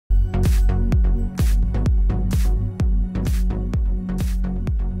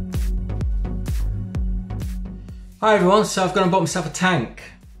Hi everyone, so I've gone and bought myself a tank.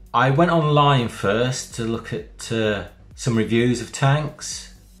 I went online first to look at some reviews of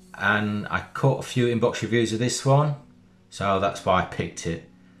tanks, and I caught a few inbox reviews of this one, so that's why I picked it.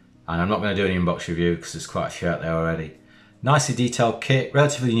 And I'm not going to do an inbox review because there's quite a few out there already. Nicely detailed kit,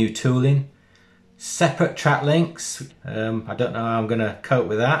 relatively new tooling, separate track links. I don't know how I'm going to cope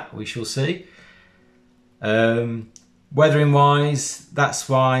with that, we shall see. Weathering wise, that's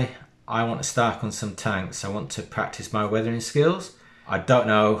why I want to start on some tanks. I want to practice my weathering skills. I don't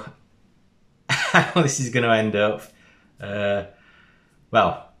know how this is going to end up.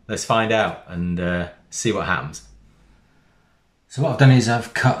 Well, let's find out and see what happens. So what I've done is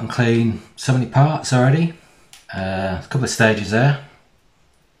I've cut and cleaned so many parts already. A couple of stages there.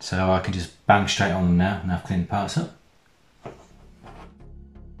 So I can just bang straight on them now and I've cleaned the parts up.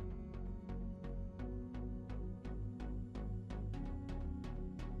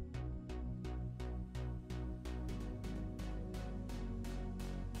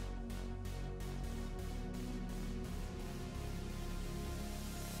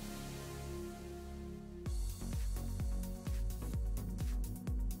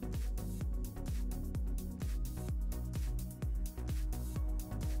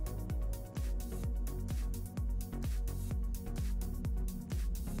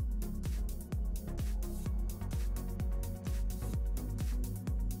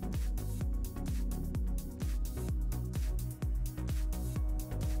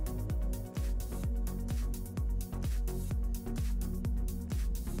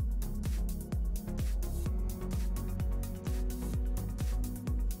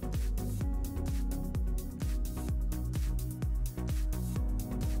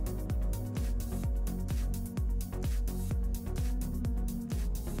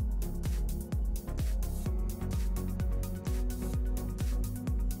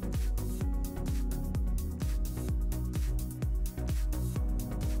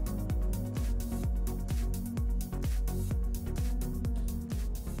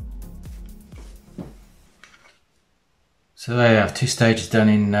 So there you have 2 stages done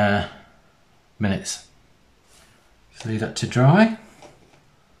in minutes. So leave that to dry,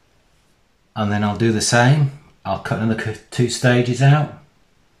 and then I'll do the same. I'll cut another 2 stages out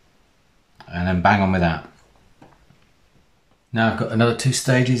and then bang on with that. Now I've got another 2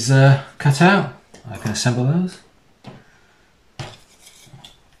 stages cut out. I can assemble those.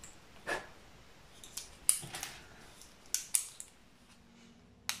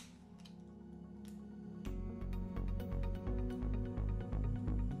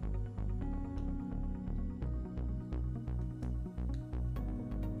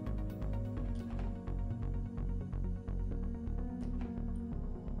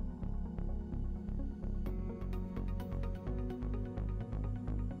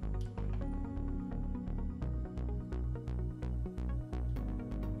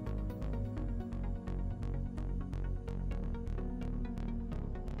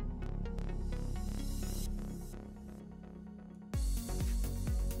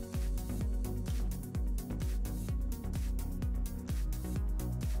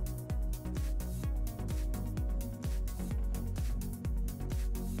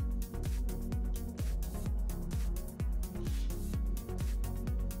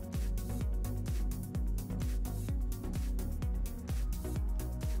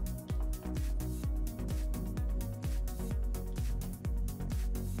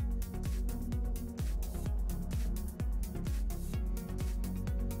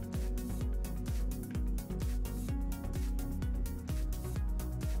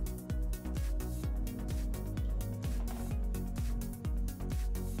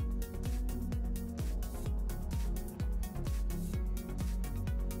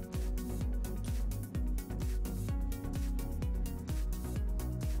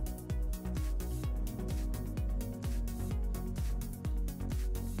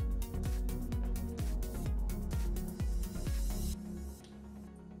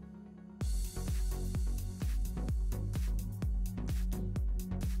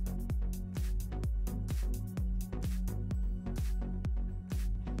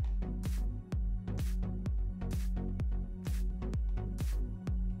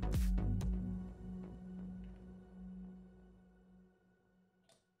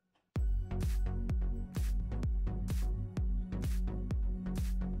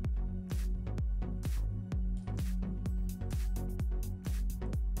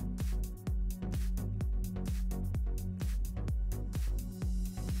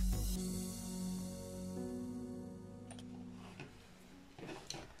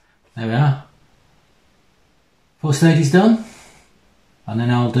 There we are. 4 stages done, and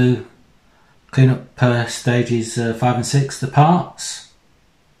then I'll do clean up stages 5 and 6, the parts,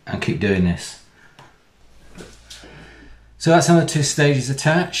 and keep doing this. So that's how the 2 stages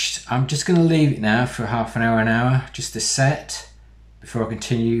attached. I'm just going to leave it now for half an hour, just to set before I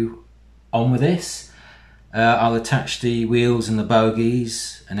continue on with this. I'll attach the wheels and the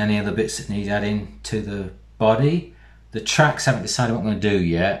bogies and any other bits that need adding to the body. The tracks I haven't decided what I'm going to do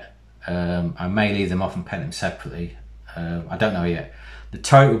yet. I may leave them off and paint them separately. I don't know yet. The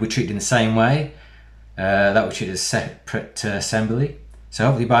turret will be treated in the same way. That will be treated as a separate assembly. So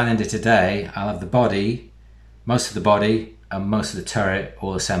hopefully by the end of today I'll have the body, most of the body and most of the turret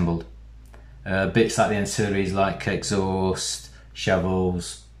all assembled. Bits like the ancillaries like exhaust,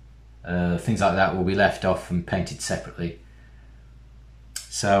 shovels, things like that will be left off and painted separately.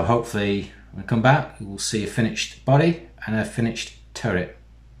 So hopefully when we come back we'll see a finished body and a finished turret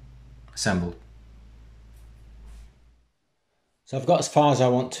assembled. So I've got as far as I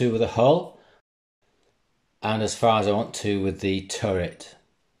want to with the hull and as far as I want to with the turret.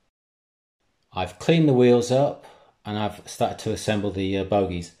 I've cleaned the wheels up and I've started to assemble the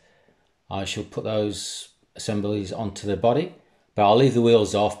bogies. I shall put those assemblies onto the body, but I'll leave the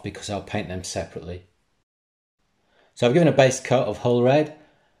wheels off because I'll paint them separately. So I've given a base coat of hull red,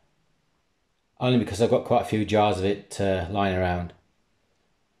 only because I've got quite a few jars of it lying around.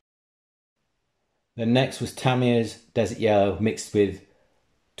 Then next was Tamiya's Desert Yellow mixed with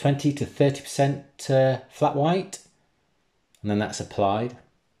 20 to 30% flat white, and then that's applied.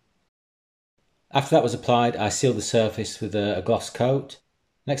 After that was applied, I sealed the surface with a gloss coat.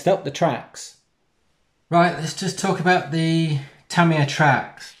 Next up, the tracks. Right, let's just talk about the Tamiya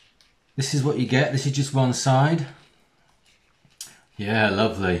tracks. This is what you get. This is just one side. Yeah,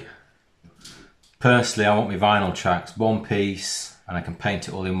 lovely. Personally, I want my vinyl tracks, one piece, and I can paint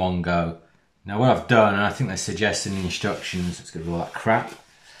it all in one go. Now what I've done, and I think they suggest in the instructions, let's get rid of all that crap,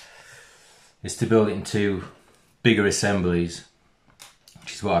 is to build it into bigger assemblies,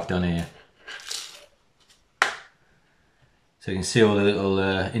 which is what I've done here. So you can see all the little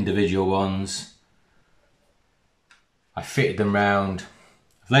individual ones. I fitted them round,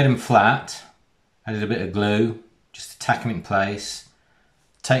 I've laid them flat, added a bit of glue, just to tack them in place,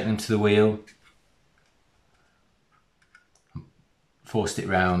 take them to the wheel, forced it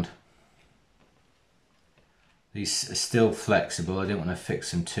round. These are still flexible, I didn't want to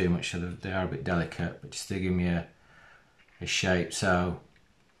fix them too much, so they are a bit delicate, but just to give me a shape. So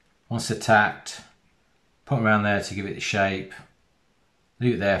once they're tacked, put them around there to give it the shape,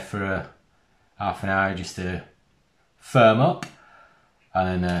 leave it there for half an hour just to firm up,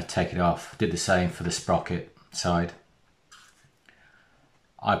 and then take it off. Did the same for the sprocket side.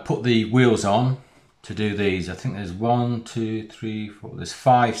 I put the wheels on to do these. I think there's 1, 2, 3, 4, there's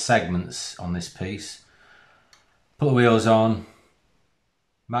 5 segments on this piece. Put the wheels on,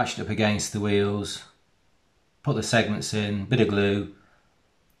 matched it up against the wheels, put the segments in, bit of glue,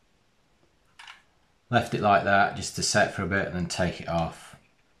 left it like that just to set for a bit and then take it off.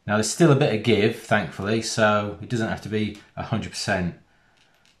 Now there's still a bit of give, thankfully, so it doesn't have to be 100%,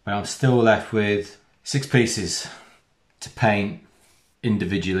 but I'm still left with 6 pieces to paint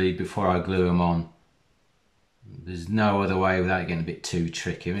individually before I glue them on. There's no other way without it getting a bit too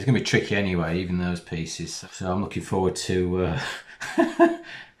tricky. I mean, it's going to be tricky anyway, even those pieces. So I'm looking forward to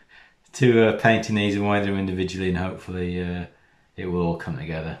painting these and wearing them individually, and hopefully it will all come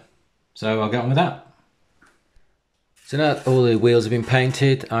together. So I'll get on with that. So now that all the wheels have been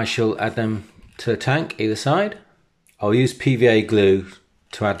painted, I shall add them to the tank either side. I'll use PVA glue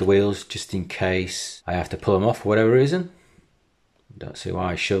to add the wheels just in case I have to pull them off for whatever reason. Don't see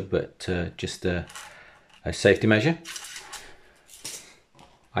why I should, but just a safety measure.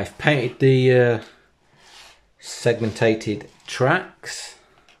 I've painted the segmented tracks.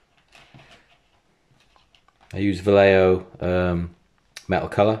 I use Vallejo metal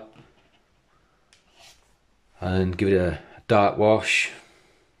colour and give it a dark wash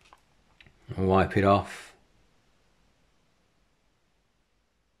and wipe it off.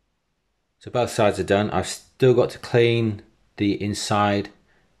 So both sides are done. I've still got to clean the inside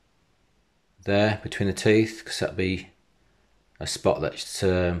there between the teeth, because that'll be a spot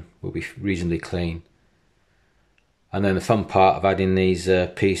that will be reasonably clean. And then the fun part of adding these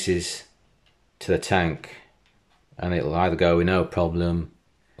pieces to the tank, and it'll either go with no problem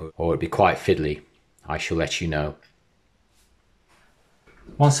or it'll be quite fiddly. I shall let you know.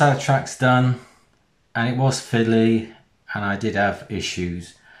 One side of the track's done, and it was fiddly and I did have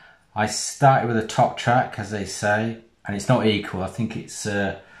issues. I started with a top track, as they say, and it's not equal. I think it's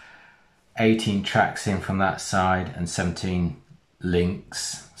 18 tracks in from that side and 17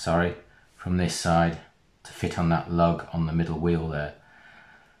 links, sorry, from this side to fit on that lug on the middle wheel there.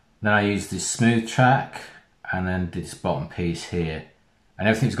 Then I used this smooth track and then did this bottom piece here. And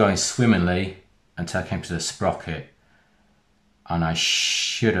everything was going swimmingly until I came to the sprocket. And I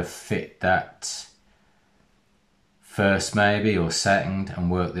should have fit that first maybe, or second, and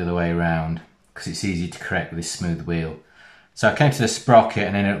worked the other way around, because it's easy to correct with this smooth wheel. So I came to the sprocket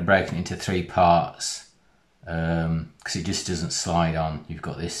and ended up breaking it into 3 parts, because it just doesn't slide on. You've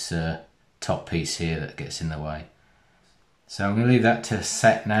got this top piece here that gets in the way. So I'm going to leave that to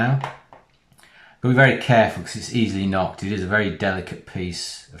set now. But be very careful because it's easily knocked. It is a very delicate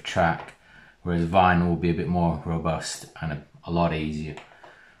piece of track, whereas vinyl will be a bit more robust and a lot easier,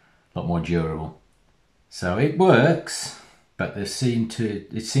 a lot more durable. So it works, but it seems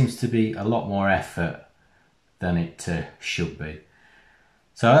to be a lot more effort than it should be.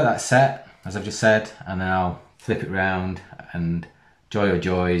 So I let that set, as I've just said, and then I'll flip it round, and joy or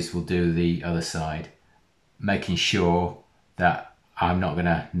joys will do the other side, making sure that I'm not going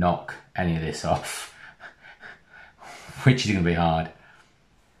to knock any of this off, which is going to be hard.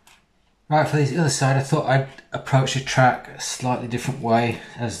 Right, for the other side, I thought I'd approach the track a slightly different way,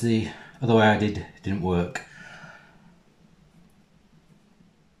 as the other way I did didn't work.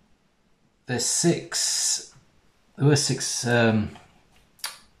 There were 6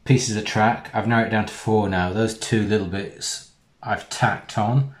 pieces of track. I've narrowed it down to 4 now. Those 2 little bits I've tacked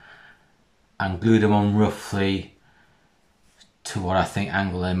on and glued them on roughly to what I think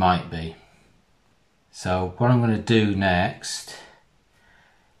angle they might be. So what I'm going to do next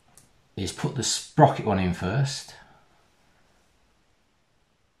is put the sprocket one in first.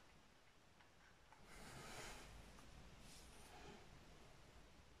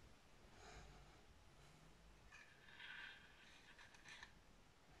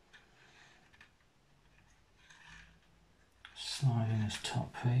 Slide in this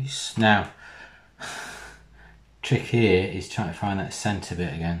top piece. Now, trick here is trying to find that centre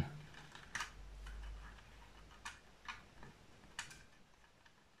bit again.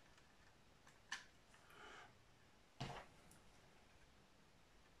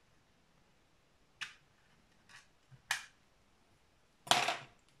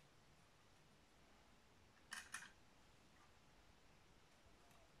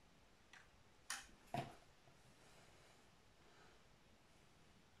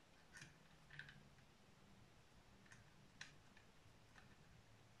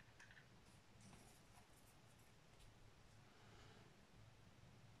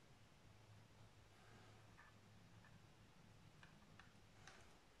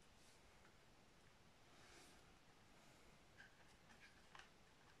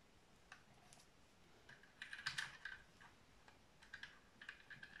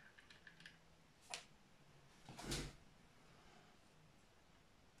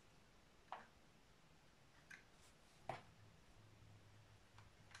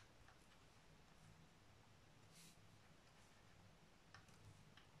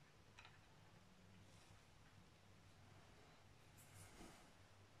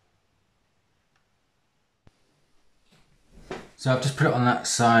 So I've just put it on that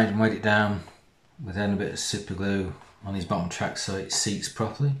side and weighed it down with then a bit of super glue on these bottom tracks so it seats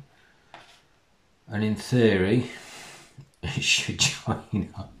properly. And in theory, it should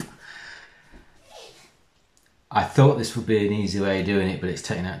join up. I thought this would be an easy way of doing it, but it's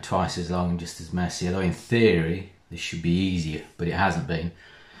taken out twice as long and just as messy. Although in theory, this should be easier, but it hasn't been.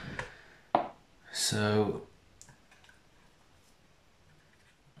 So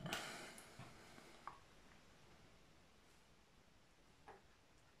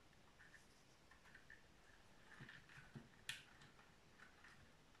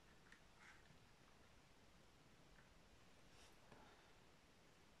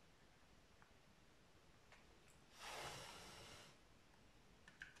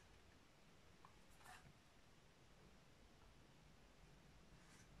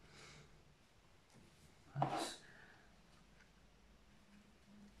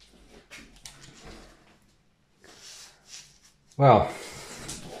well,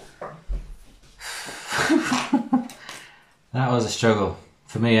 that was a struggle,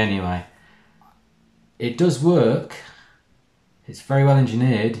 for me anyway. It does work, it's very well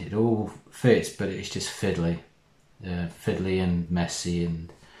engineered, it all fits, but it's just fiddly. Fiddly and messy,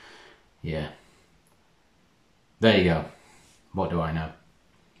 and yeah. There you go. What do I know?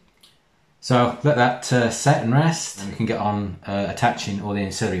 So let that set and rest, and we can get on attaching all the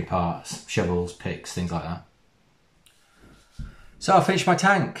ancillary parts, shovels, picks, things like that. So I finished my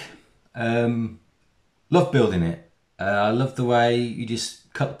tank. Love building it. I love the way you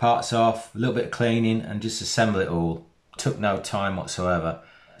just cut the parts off, a little bit of cleaning and just assemble it all. Took no time whatsoever.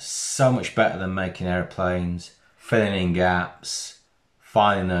 So much better than making airplanes, filling in gaps,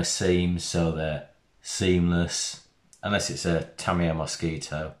 filing those seams so they're seamless, unless it's a Tamiya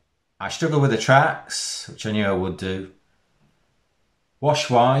Mosquito. I struggle with the tracks, which I knew I would do. Wash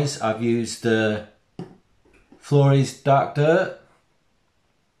wise, I've used the Flores Dark Dirt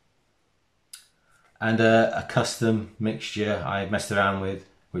and a custom mixture I messed around with,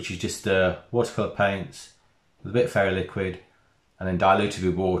 which is just watercolour paints with a bit of fairy liquid and then diluted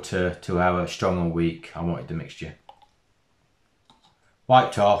with water to how strong or weak I wanted the mixture.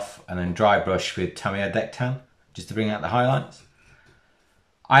 Wiped off and then dry brush with Tamiya Deck Tan just to bring out the highlights.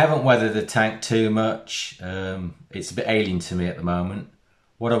 I haven't weathered the tank too much, it's a bit alien to me at the moment.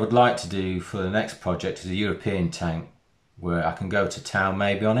 What I would like to do for the next project is a European tank where I can go to town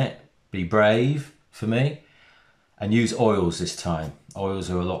maybe on it, be brave for me, and use oils this time. Oils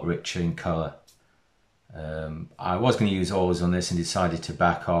are a lot richer in colour. I was going to use oils on this and decided to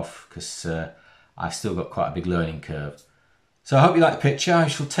back off because I've still got quite a big learning curve. So I hope you like the picture. I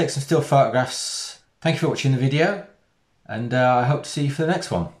shall take some still photographs. Thank you for watching the video, and I hope to see you for the next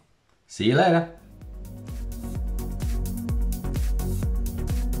one. See you later.